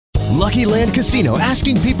Lucky Land Casino,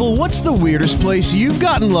 asking people, what's the weirdest place you've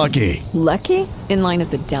gotten lucky? Lucky? In line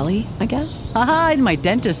at the deli, I guess? Aha, in my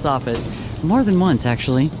dentist's office. More than once,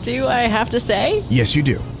 actually. Do I have to say? Yes, you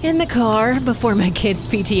do. In the car before my kids'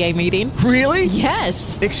 PTA meeting. Really?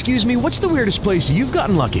 Yes. Excuse me, what's the weirdest place you've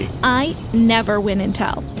gotten lucky? I never win and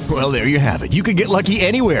tell. Well, there you have it. You can get lucky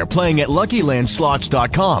anywhere, playing at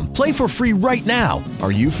LuckyLandSlots.com. Play for free right now.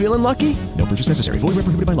 Are you feeling lucky? No purchase necessary. Void where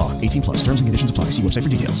prohibited by law. 18 plus. Terms and conditions apply. See website for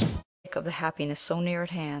details. Of the happiness so near at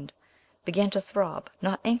hand, began to throb,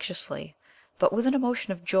 not anxiously, but with an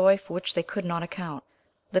emotion of joy for which they could not account.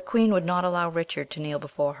 The queen would not allow Richard to kneel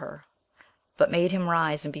before her, but made him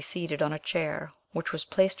rise and be seated on a chair which was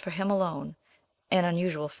placed for him alone, an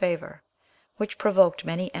unusual favour, which provoked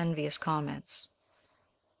many envious comments.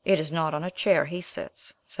 "It is not on a chair he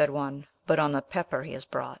sits," said one, "but on the pepper he has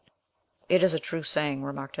brought." "It is a true saying,"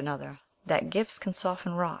 remarked another, "that gifts can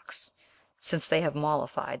soften rocks, since they have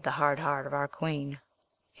mollified the hard heart of our queen."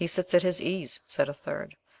 "He sits at his ease," said a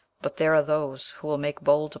third, "but there are those who will make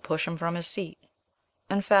bold to push him from his seat."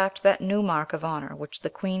 In fact, that new mark of honour which the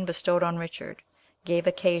queen bestowed on Richard gave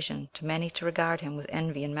occasion to many to regard him with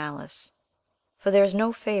envy and malice; for there is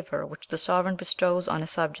no favour which the sovereign bestows on a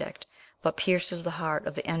subject but pierces the heart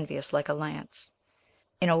of the envious like a lance.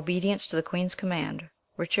 In obedience to the queen's command,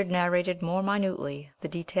 Richard narrated more minutely the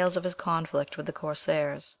details of his conflict with the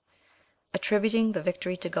corsairs, attributing the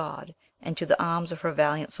victory to God, and to the arms of her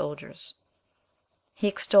valiant soldiers. He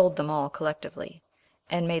extolled them all collectively,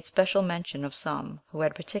 and made special mention of some who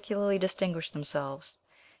had particularly distinguished themselves,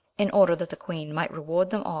 in order that the queen might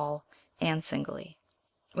reward them all and singly.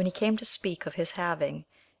 When he came to speak of his having,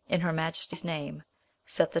 in her majesty's name,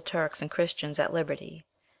 set the Turks and Christians at liberty,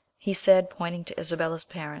 he said, pointing to Isabella's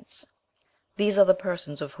parents, "These are the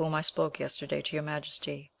persons of whom I spoke yesterday to your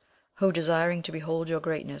majesty, who, desiring to behold your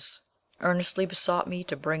greatness, earnestly besought me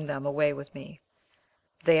to bring them away with me.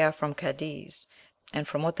 They are from Cadiz, and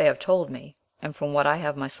from what they have told me, and from what I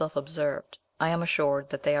have myself observed, I am assured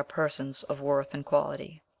that they are persons of worth and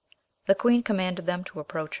quality." The queen commanded them to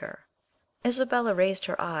approach her. Isabella raised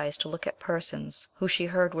her eyes to look at persons who she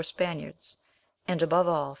heard were Spaniards, and above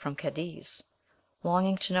all from Cadiz,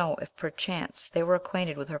 longing to know if perchance they were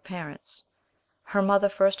acquainted with her parents. Her mother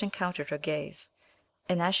first encountered her gaze,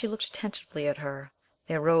 and as she looked attentively at her,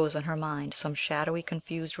 there rose in her mind some shadowy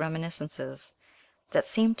confused reminiscences that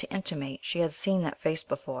seemed to intimate she had seen that face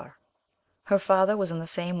before. Her father was in the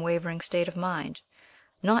same wavering state of mind,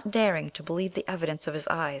 not daring to believe the evidence of his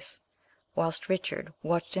eyes, whilst Richard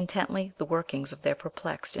watched intently the workings of their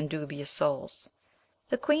perplexed and dubious souls.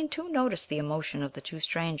 The queen too noticed the emotion of the two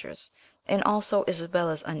strangers, and also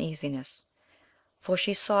Isabella's uneasiness, for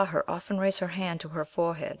she saw her often raise her hand to her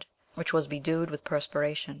forehead, which was bedewed with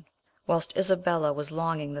perspiration. Whilst Isabella was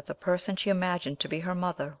longing that the person she imagined to be her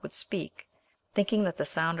mother would speak, thinking that the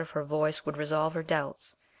sound of her voice would resolve her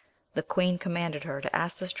doubts, the queen commanded her to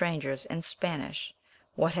ask the strangers in Spanish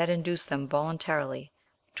what had induced them voluntarily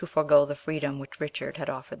to forego the freedom which Richard had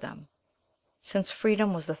offered them, since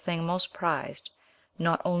freedom was the thing most prized,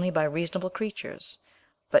 not only by reasonable creatures,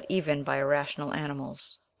 but even by irrational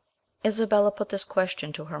animals. Isabella put this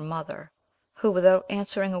question to her mother, who, without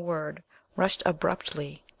answering a word, rushed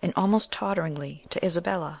abruptly and almost totteringly to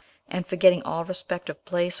Isabella, and forgetting all respect of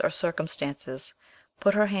place or circumstances,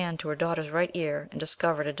 put her hand to her daughter's right ear, and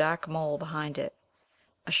discovered a dark mole behind it.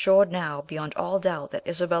 Assured now beyond all doubt that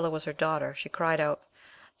Isabella was her daughter, she cried out,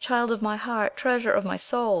 "Child of my heart, treasure of my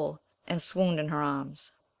soul!" and swooned in her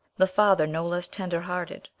arms. The father, no less tender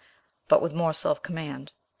hearted, but with more self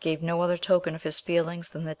command, gave no other token of his feelings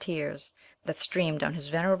than the tears that streamed down his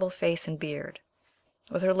venerable face and beard.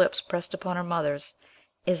 With her lips pressed upon her mother's,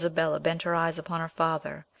 Isabella bent her eyes upon her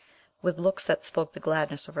father with looks that spoke the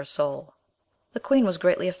gladness of her soul. The queen was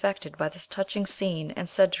greatly affected by this touching scene, and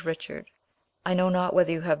said to Richard, "I know not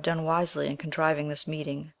whether you have done wisely in contriving this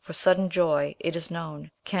meeting, for sudden joy, it is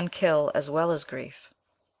known, can kill as well as grief."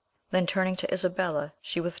 Then turning to Isabella,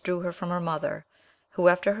 she withdrew her from her mother, who,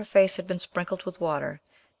 after her face had been sprinkled with water,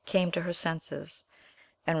 came to her senses,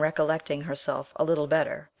 and recollecting herself a little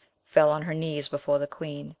better, fell on her knees before the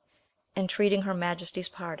queen, entreating her majesty's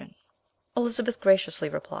pardon. Elizabeth graciously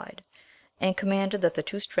replied, and commanded that the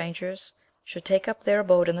two strangers should take up their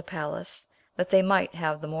abode in the palace, that they might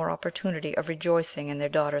have the more opportunity of rejoicing in their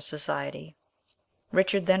daughter's society.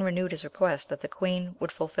 Richard then renewed his request that the queen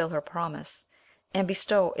would fulfil her promise, and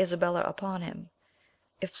bestow Isabella upon him,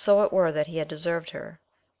 if so it were that he had deserved her,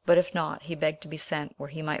 but if not, he begged to be sent where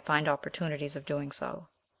he might find opportunities of doing so.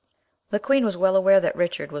 The queen was well aware that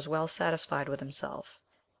Richard was well satisfied with himself,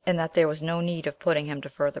 and that there was no need of putting him to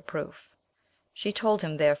further proof. She told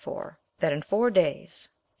him, therefore, that in 4 days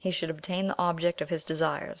he should obtain the object of his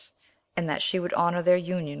desires, and that she would honour their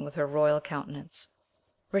union with her royal countenance.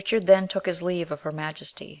 Richard then took his leave of her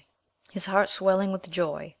majesty, his heart swelling with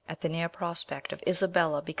joy at the near prospect of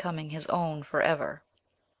Isabella becoming his own for ever.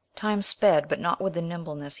 Time sped, but not with the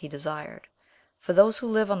nimbleness he desired; for those who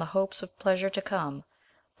live on the hopes of pleasure to come,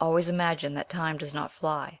 always imagine that time does not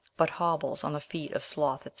fly, but hobbles on the feet of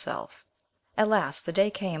sloth itself. At last the day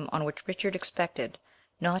came on which Richard expected,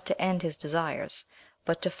 not to end his desires,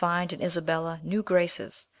 but to find in Isabella new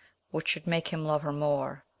graces which should make him love her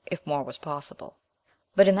more, if more was possible.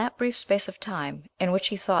 But in that brief space of time in which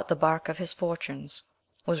he thought the bark of his fortunes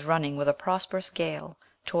was running with a prosperous gale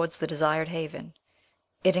towards the desired haven,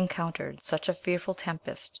 it encountered such a fearful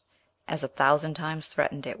tempest as 1,000 times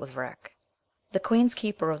threatened it with wreck. The queen's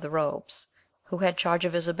keeper of the robes, who had charge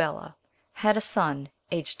of Isabella, had a son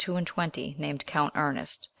aged 22, named Count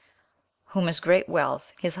Ernest, whom his great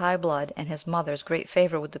wealth, his high blood, and his mother's great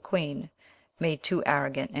favour with the queen, made too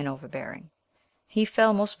arrogant and overbearing. He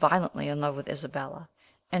fell most violently in love with Isabella,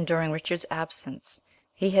 and during Richard's absence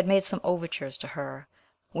he had made some overtures to her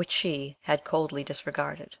which she had coldly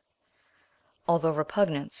disregarded. Although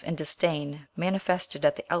repugnance and disdain manifested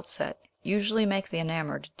at the outset usually make the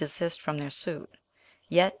enamoured desist from their suit,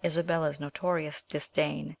 yet Isabella's notorious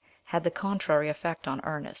disdain had the contrary effect on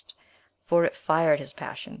Ernest, for it fired his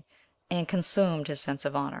passion, and consumed his sense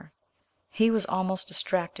of honour. He was almost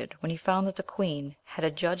distracted when he found that the queen had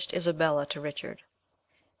adjudged Isabella to Richard,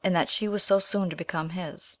 and that she was so soon to become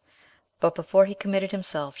his. But before he committed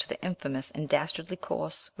himself to the infamous and dastardly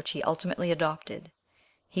course which he ultimately adopted,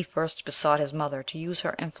 he first besought his mother to use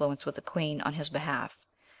her influence with the queen on his behalf,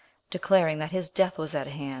 declaring that his death was at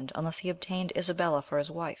hand unless he obtained Isabella for his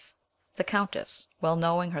wife. The countess, well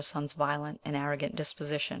knowing her son's violent and arrogant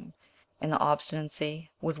disposition, and the obstinacy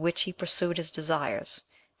with which he pursued his desires,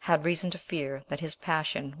 had reason to fear that his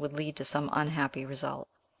passion would lead to some unhappy result.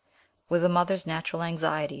 With a mother's natural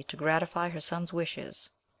anxiety to gratify her son's wishes,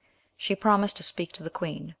 she promised to speak to the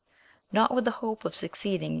queen, not with the hope of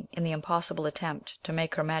succeeding in the impossible attempt to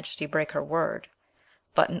make her majesty break her word,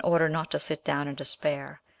 but in order not to sit down in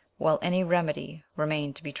despair while any remedy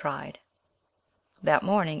remained to be tried. That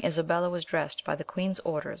morning Isabella was dressed by the queen's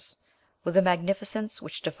orders with a magnificence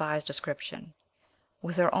which defies description.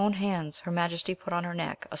 With her own hands her majesty put on her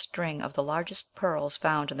neck a string of the largest pearls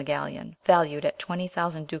found in the galleon, valued at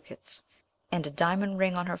 20,000 ducats, and a diamond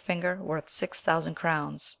ring on her finger worth 6,000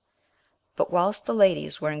 crowns. But whilst the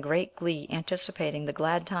ladies were in great glee anticipating the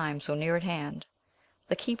glad time so near at hand,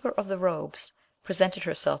 the keeper of the robes presented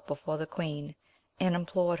herself before the queen, and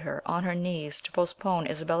implored her on her knees to postpone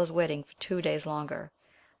Isabella's wedding for 2 days longer,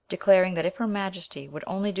 declaring that if her majesty would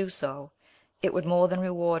only do so, it would more than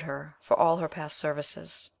reward her for all her past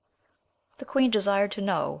services. The queen desired to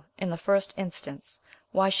know, in the first instance,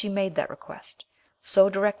 why she made that request, so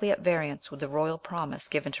directly at variance with the royal promise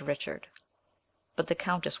given to Richard. But the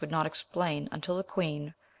countess would not explain until the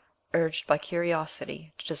queen, urged by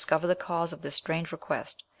curiosity to discover the cause of this strange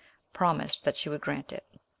request, promised that she would grant it.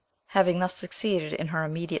 Having thus succeeded in her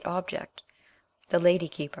immediate object, the lady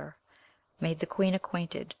keeper made the queen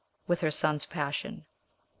acquainted with her son's passion,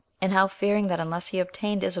 and how, fearing that unless he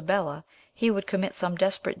obtained Isabella he would commit some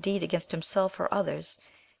desperate deed against himself or others,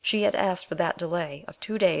 she had asked for that delay of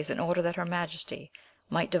 2 days in order that her majesty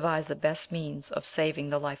might devise the best means of saving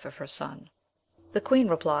the life of her son. The queen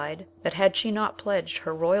replied that had she not pledged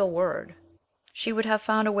her royal word, she would have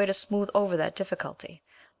found a way to smooth over that difficulty,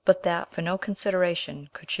 but that for no consideration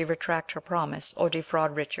could she retract her promise or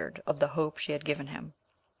defraud Richard of the hope she had given him.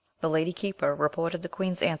 The lady keeper reported the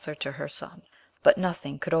queen's answer to her son, but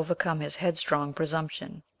nothing could overcome his headstrong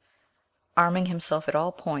presumption. Arming himself at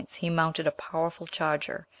all points, he mounted a powerful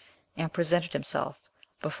charger, and presented himself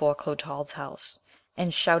before Clotald's house,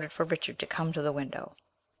 and shouted for Richard to come to the window.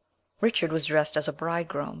 Richard was dressed as a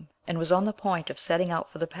bridegroom, and was on the point of setting out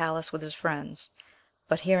for the palace with his friends,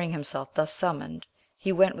 but hearing himself thus summoned,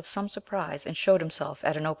 he went with some surprise and showed himself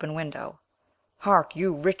at an open window. "Hark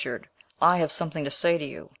you, Richard, I have something to say to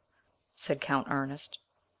you," said Count Ernest.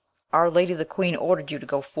 "Our lady the queen ordered you to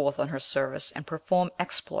go forth on her service, and perform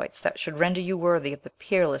exploits that should render you worthy of the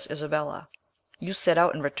peerless Isabella. You set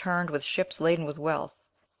out and returned with ships laden with wealth,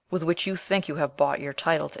 with which you think you have bought your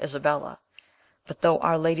title to Isabella. But though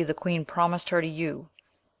our lady the queen promised her to you,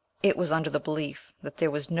 it was under the belief that there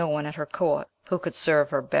was no one at her court who could serve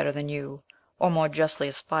her better than you, or more justly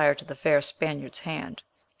aspire to the fair Spaniard's hand.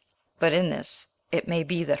 But in this it may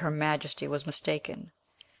be that her majesty was mistaken.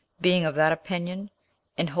 Being of that opinion,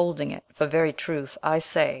 and holding it for very truth, I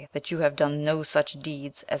say that you have done no such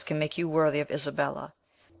deeds as can make you worthy of Isabella,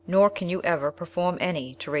 nor can you ever perform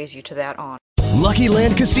any to raise you to that honour." Lucky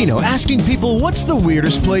Land Casino, asking people, what's the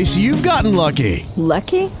weirdest place you've gotten lucky?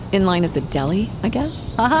 Lucky? In line at the deli, I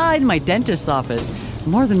guess? Aha, in my dentist's office.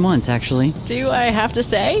 More than once, actually. Do I have to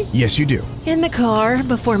say? Yes, you do. In the car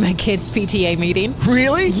before my kids' PTA meeting.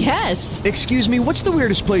 Really? Yes. Excuse me, what's the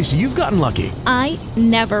weirdest place you've gotten lucky? I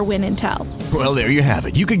never win and tell. Well, there you have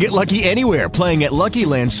it. You can get lucky anywhere, playing at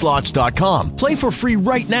LuckyLandSlots.com. Play for free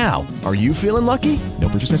right now. Are you feeling lucky? No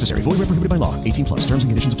purchase necessary. Void where prohibited by law. 18 plus. Terms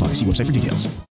and conditions apply. See website for details.